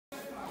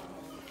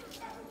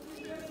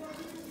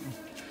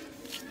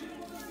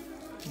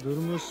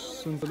Dhurmus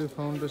Suntali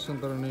Foundation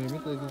द्वारा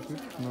निर्मित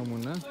एकीकृत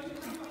नमुना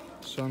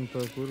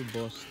Shantapur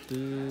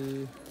Basti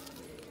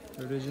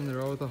region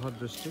Rautahat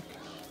district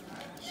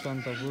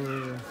Shantapur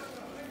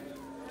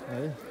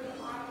है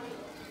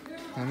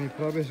हामी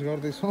प्रवेश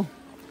गर्दै छौं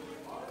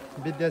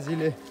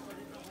विद्याजीले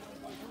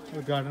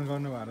उद्घाटन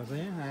गर्नु भएको छ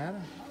यहाँ आएर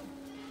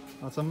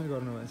अचम्मै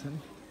गर्नु भएछ नि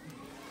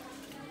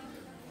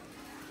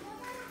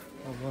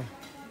अब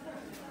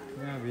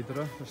यहाँ भित्र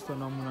यस्तो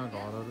नमुना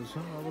घरहरू छ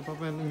अब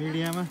तपाईहरुले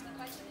मिडियामा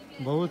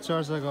बहुत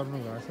चर्चा गर्नु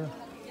भएको छ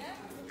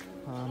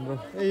हाम्रो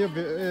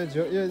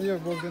यो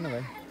बोल्दैन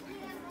भाइ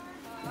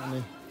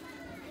अनि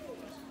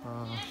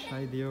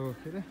सायद यो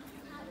के रे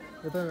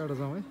यताबाट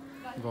जाउँ है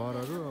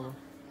घरहरू अब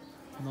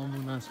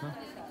नमुना छ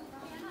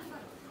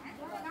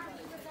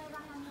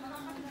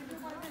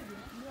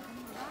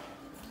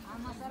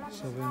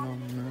सबै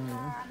नमुना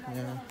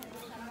यहाँ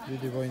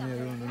दिदी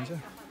बहिनीहरू हुनुहुन्छ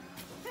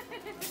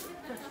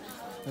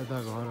यता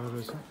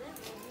घरहरू छ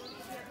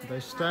The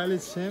style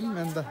is same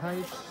and the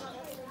height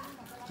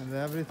and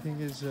everything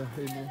is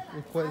in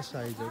equal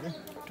size okay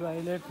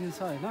toilet नि छ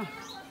हैन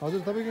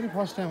हजुर तपाईको नि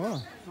फर्स्ट टाइम हो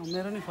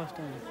मेरो नि फर्स्ट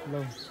टाइम ल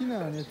किन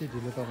यति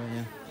ढिलो तपाईँ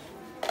यहाँ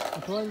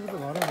टोयलेट त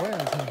घरमा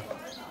भइहाल्छ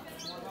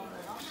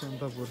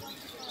सन्तपुर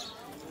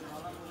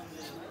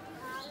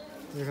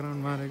एक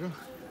राउन्ड मारेको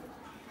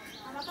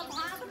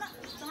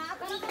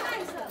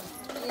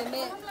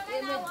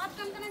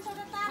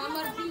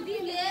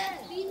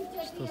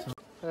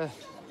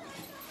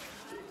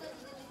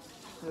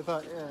यता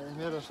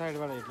मेरो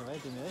साइडबाट हेर्नु भाइ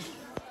तिमी है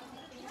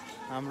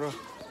हाम्रो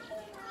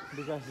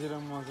विकासजी र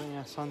म चाहिँ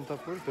यहाँ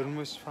सन्तपुर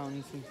धुर्मुस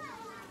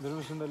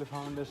सुन्तली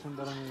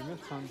फाउन्डेसनद्वारा निर्मित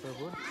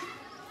सन्तपुर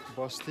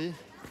बस्ती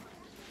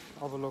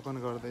अवलोकन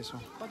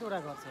गर्दैछौँ कतिवटा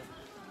घर छ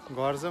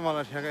घर चाहिँ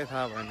मलाई ठ्याक्कै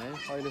थाहा भएन है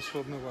अहिले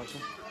सोध्नुपर्छ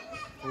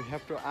we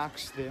have to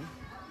ask them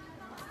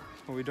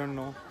we don't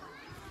know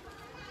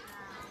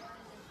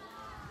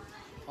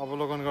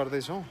अवलोकन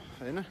गर्दैछौँ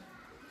हैन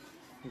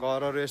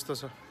घरहरू यस्तो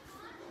छ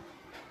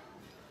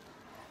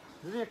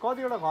दिदी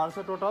कतिवटा घर छ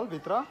टोटल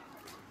भित्र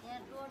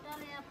टोटल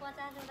यहाँ 50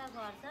 वटा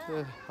घर छ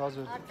ए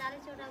हजुर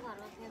 48 वटा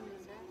घरमा फ्यामिली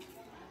छ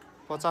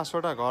 50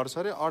 वटा घर छ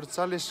रे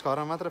 48 घर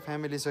मात्र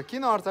फ्यामिली छ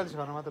किन 48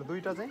 घर मात्र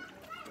दुईटा चाहिँ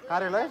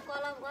कार्यालय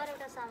क्लब घर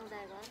एउटा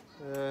सामुदायिक घर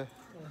ए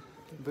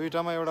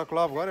दुईटामा एउटा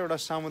क्लब घर एउटा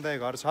सामुदायिक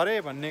घर छ रे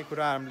भन्ने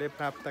कुरा हामीले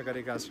प्राप्त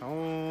गरेका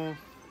छौं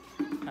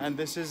and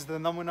this is the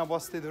Namuna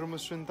Basti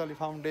Dhurmus Suntali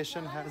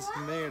Foundation has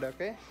made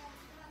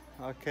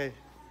okay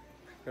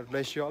God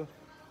bless you all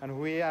and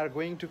we are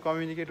going to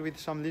communicate with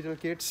some little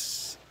kids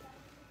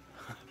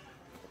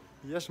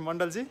yes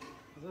Mandalji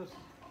हजुर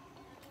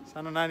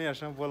सानो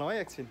नानीहरुसँग बोलौँ है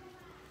एकछिन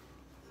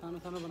सानो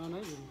सानो बनाउनु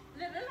है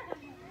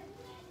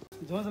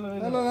जोजले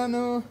हेलो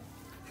नानु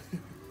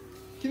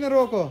किन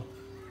रोको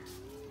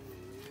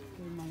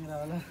माग्रा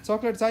होला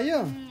चकलेट चाहियो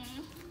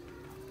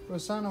ओ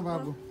सानो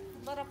बाबु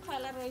बरफ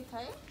खाला रही था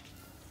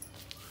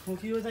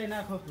खोकियो चाहिँ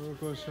नाखो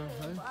रोको छ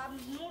है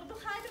नूर तो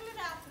खाए तो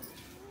रात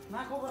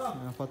नाखो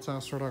बरफ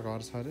 50 वटा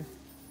घर छ रे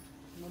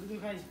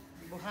नदीको खाइ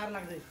बुखार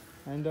लाग्दै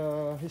and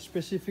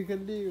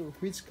specifically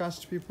which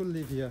caste people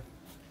live here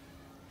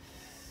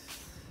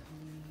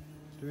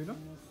do you know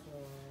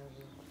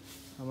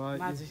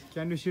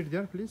can you sit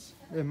there please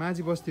ए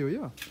माझी बस्ती हो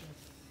यो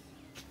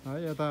है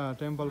यता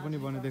टेम्पल पनि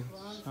बनेदेखि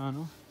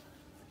सानो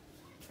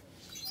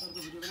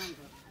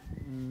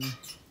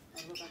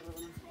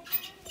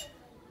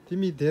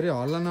तिमी धेरै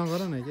हल्ला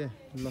नगर न के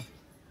ल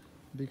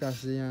विकास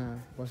चाहिँ यहाँ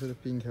बसेर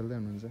पिङ खेल्दै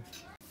हुनुहुन्छ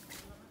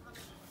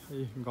ए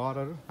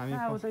घरहरू हामी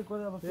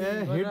ए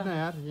हिँड न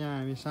यार यहाँ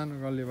हामी सानो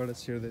गल्लीबाट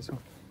छिर्दैछौँ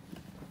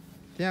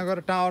त्यहाँ गएर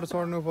टावर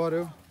चढ्नु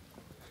पर्यो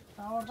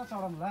टावर त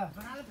चढाउनु ला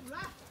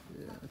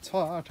छ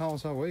ठाउँ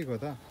छ भइगयो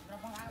त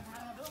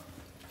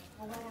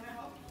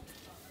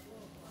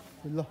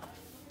ल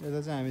यता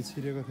चाहिँ हामी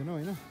छिरेको थिएनौँ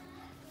होइन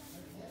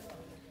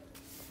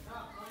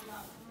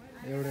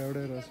एउटै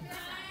रहेछ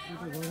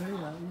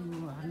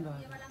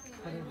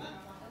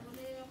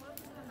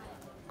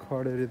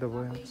खडेरी त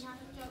भइहाल्छ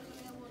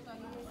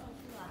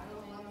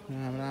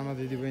यहाँ हाम्रो आमा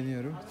दिदी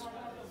बहिनीहरू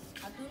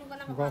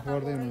गफ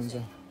गर्दै हुनुहुन्छ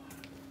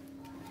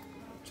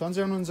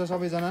सन्चै हुनुहुन्छ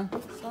सबैजना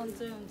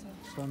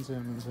सन्चै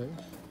हुनुहुन्छ है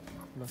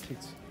ल ठिक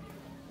छ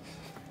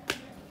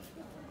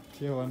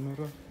के भन्नु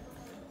र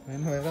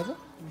होइन भइरहेछ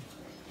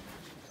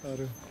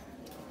अरू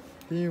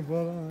तिमी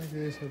बोल न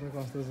के छ त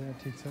कस्तो छ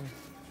ठिक छ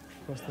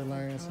कस्तो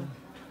लागेको छ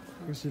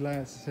खुसी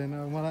लागेको छैन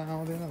मलाई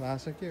आउँदैन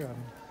भाषा के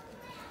गर्नु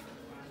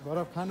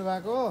बरफ खानु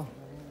भएको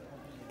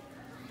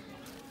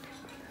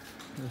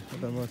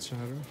यता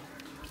बच्चाहरू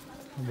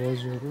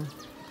बोजूहरू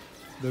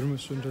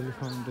धुर्मुस सुन्तली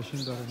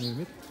फाउन्डेसनद्वारा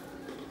निर्मित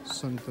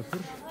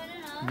सन्तपुर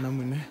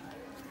नमुना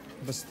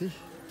बस्ती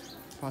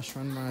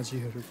पासवान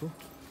माझीहरूको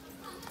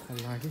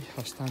लागि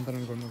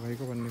हस्तान्तरण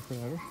गर्नुभएको भन्ने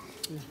कुराहरू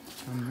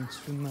हामी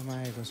सुन्नमा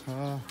आएको छ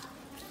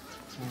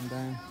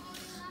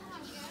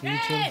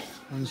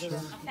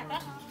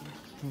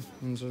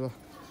हुन्छ ल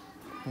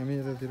हामी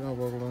यतातिर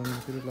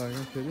भगवानतिर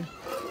लाग्यौँ फेरि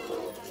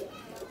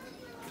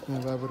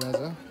बाबु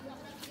राजा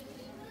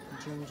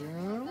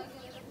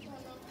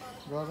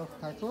बरफ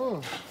खाएको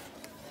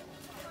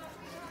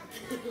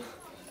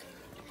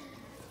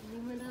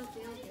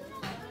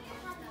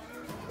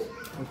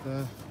यता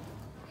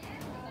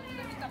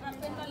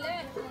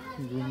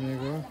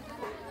घुमेको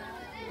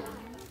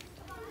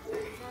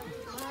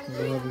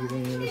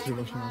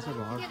बस्नुहुन्छ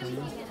घर छैन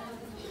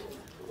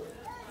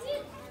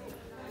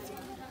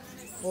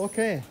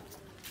ओके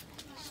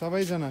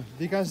सबैजना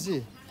विकासजी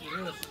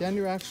can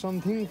you ask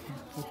something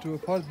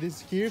for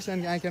these kids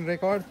and I can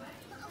record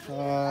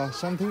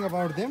something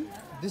about them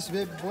this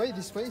boy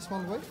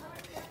small boy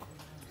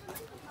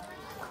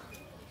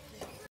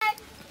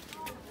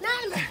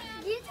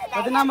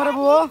कति नाम रे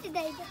बुओ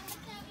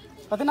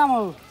कति नाम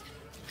हो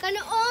कन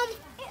ओम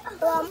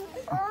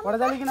पढ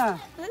जाली किन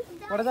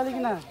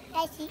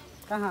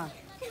कहाँ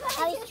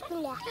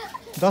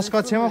 10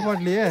 कक्षामा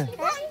पढली है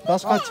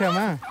 10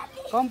 कक्षामा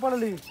कम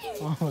पढली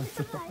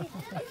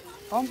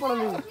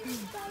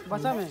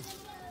बच्चा में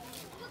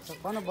तो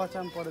कौन बच्चा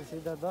में पढ़े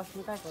सीधा 10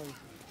 में क्या करी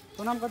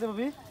तो नाम कते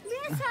बबी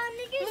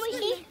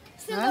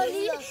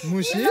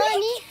मुसी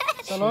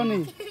सलोनी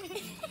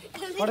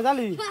पढ़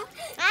जाली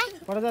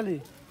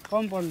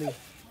कम पढ़ली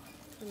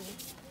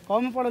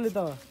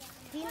तो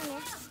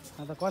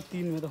हाँ तो कत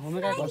 3 में तो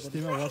हमें क्या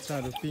बस्तीमा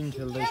बच्चाहरु पिङ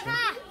खेल्दैछ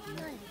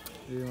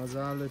ए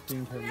मजाले पिङ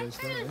खेल्दैछ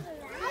है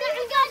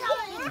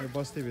यो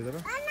बस्ती भित्र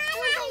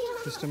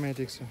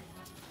सिस्टमेटिक छ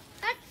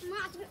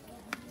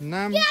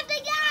नाम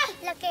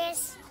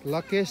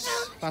लकेश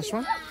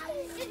पासवान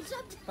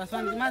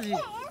की माझी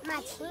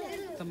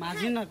तो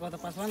माझी ना को तो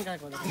पासवान का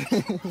को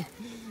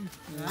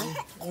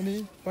अनि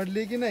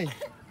पढली कि नहीं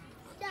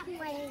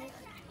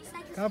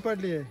कहाँ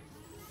पढली है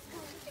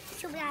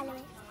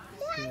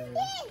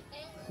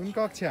कुन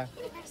कक्षा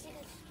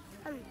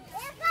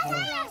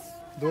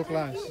 2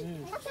 क्लास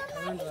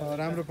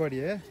राम्रो पढी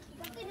है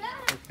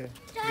ओके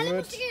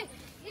गुड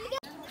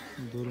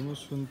धुर्मुस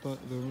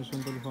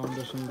सुन्तली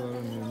फाउन्डेसनद्वारा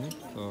निर्मित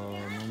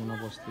नमुना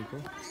बस्तीको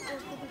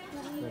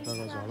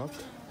यताको झलक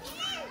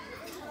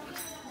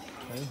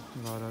है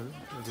घरहरू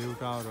भ्यू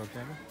टावर हो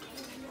क्या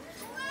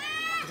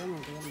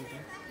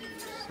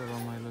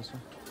रमाइलो छ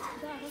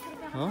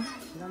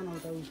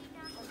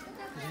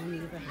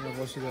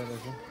बसिरहेको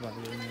छ भाइ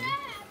उनीहरू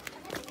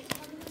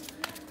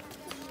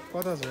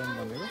कता छ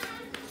भनेको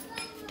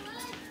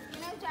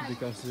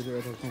विकासजीले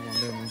यता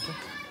भन्दै हुनुहुन्छ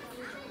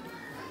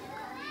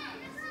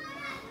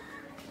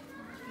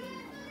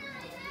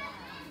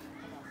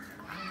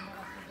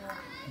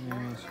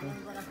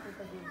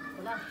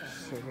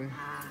सबै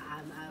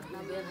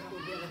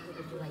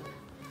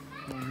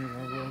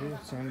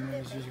चालमा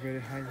विशेष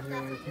गरी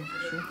हाइरहेको छु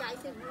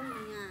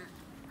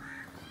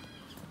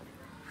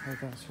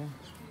यता छ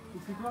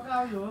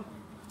यो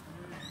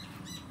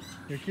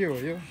के हो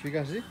यो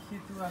विकासजी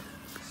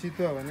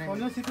सितुवा भने यो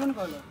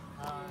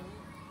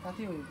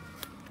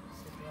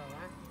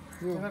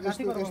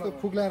यस्तो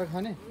फुक्लाएर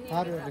खाने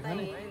हारहरू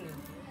खाने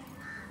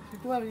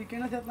सितुवा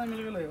किन चेतना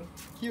मिलेको हो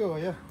के हो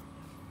यो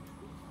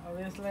अब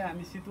यसलाई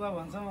हामी सितुवा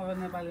भन्छौँ अब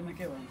नेपालीमा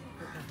के भन्छ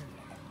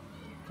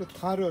त्यो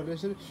थारूहरू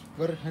यसरी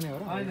गरेर खाने हो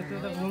र होइन त्यो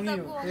त घोङ्गी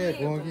हो ए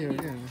घोङ्गी हो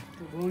कि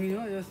त्यो घोङ्गी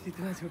हो यो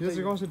सितुवा यो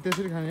चाहिँ कसरी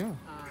त्यसरी खाने हो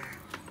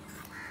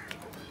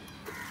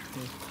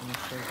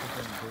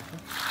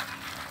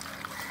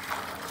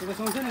त्यो त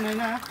सुन्छ नि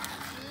मैना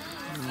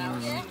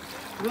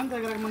तुरन्त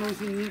एक रकम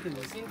उसिन नि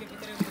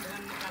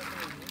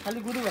खाली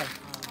गुरुबार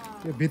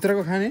यो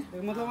भित्रको खाने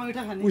मतलब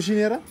ऐठा खाने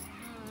उसिनेर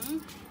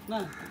न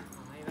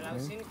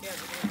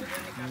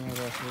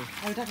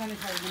ऐठा खाने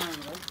खाइ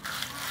बनाउनु भाइ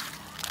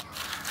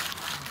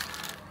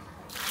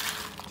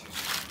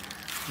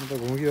म त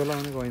घोङ्गी होला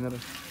भनेको होइन र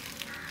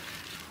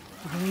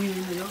घोङ्गी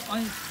होइन यो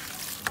अनि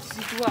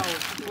सितुवा हो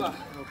सितुवा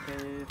okay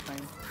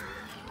fine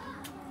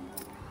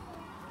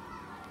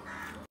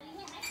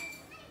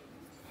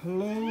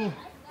Hello.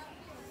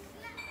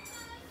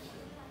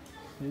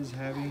 He's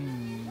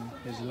having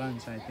his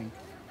lunch, I think.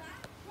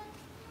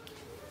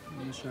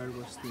 In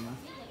Basti, na?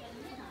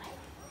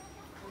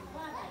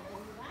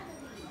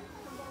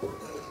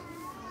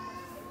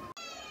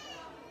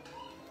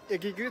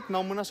 एकीकृत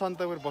नमुना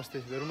सन्तपुर बस्ती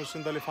धुर्मुस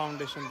सुन्तली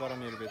फाउन्डेसनद्वारा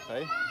निर्मित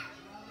है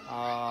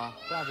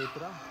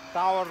त्यहाँभित्र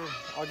टावर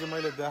अघि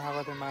मैले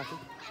देखाएको थिएँ माथि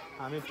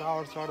हामी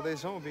टावर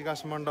चढ्दैछौँ विकास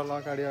मण्डल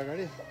अगाडि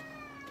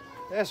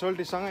ए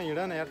सोल्टीसँग हिँड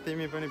न यार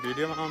तिमी पनि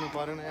भिडियोमा आउनु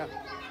परेन यार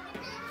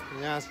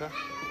यहाँ छ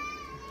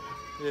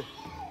ए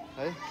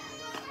है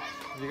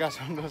विकास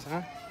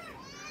मण्डलसँग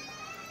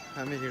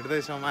हामी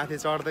हिँड्दैछौँ माथि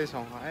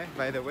चढ्दैछौँ है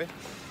बाइ द वे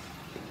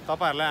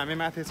तपाईँहरूलाई हामी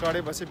माथि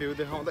चढेपछि भ्यू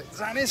देखाउँदै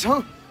जानेछौँ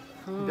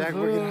ब्याग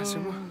बोकिरहेको छु म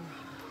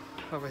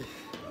तपाईँ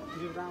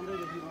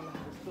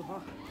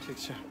ठिक छ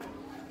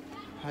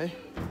है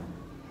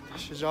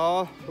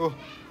ओ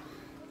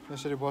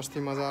यसरी बस्ती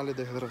मजाले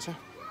देख्दो रहेछ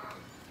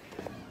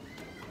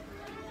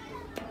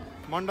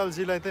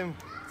मण्डलजीलाई चाहिँ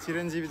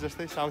चिरञ्जीवी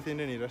जस्तै साउथ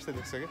इन्डियन हिरो जस्तै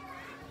देख्छ क्या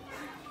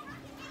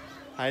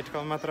हाइट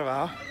कम मात्र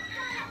भयो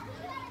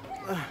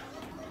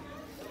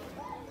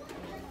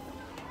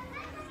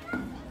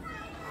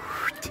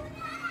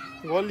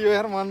बोलियो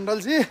यार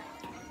मण्डलजी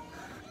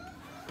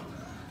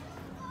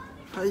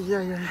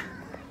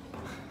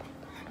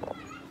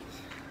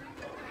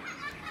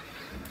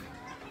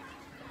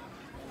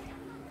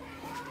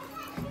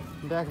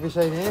ब्याग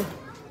बिसाइने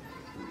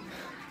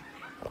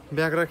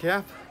ब्याग र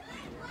क्याप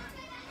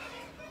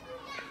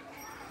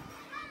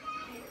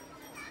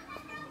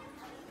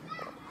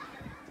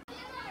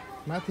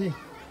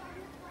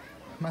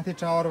माथि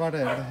टावरबाट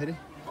हेर्दाखेरि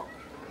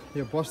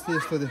यो बस्ती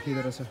यस्तो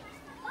देखिँदो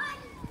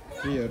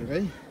रहेछ यीहरू है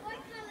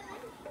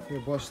यो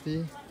बस्ती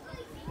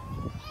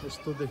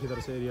यस्तो देखिँदो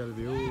रहेछ एरियल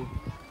भ्यू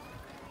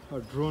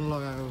ड्रोन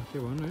लगाएको के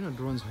भन्नु होइन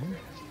ड्रोन छैन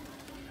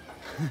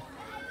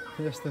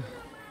यस्तो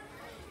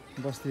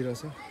बस्ती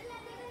रहेछ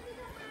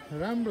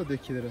राम्रो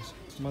देखिँदो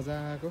रहेछ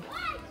मजाको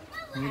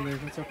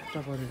मिलेको चट्ट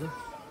परेको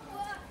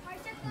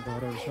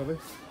घरहरू सबै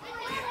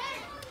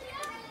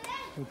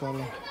तल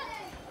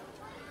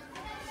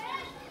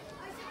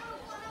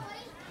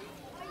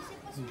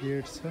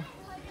गेट छ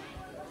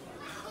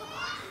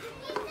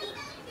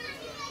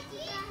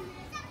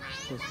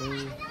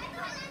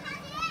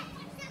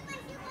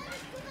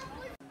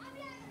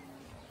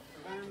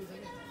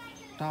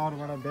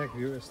टावरबाट ब्याक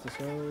भ्यू यस्तो छ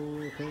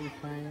खै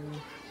fine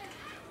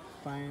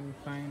fine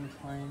fine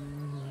fine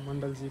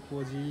मण्डलजी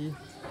cosy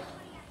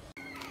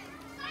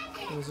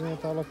यो चाहिँ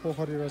तल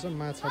पोखरी रहेछ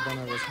माछा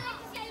बनाएको छ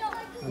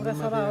एउटा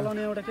सभा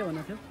हलाउने एउटा के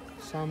भनेको थियो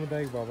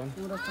सामुदायिक भवन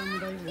एउटा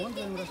सामुदायिक भवन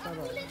एउटा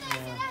सभा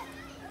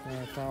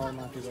टावर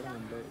माथिबाट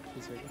हामीले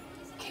खिचेको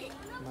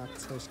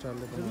माछा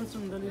स्टाइलले बनाएको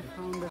सुन्तली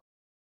फाउन्डेसन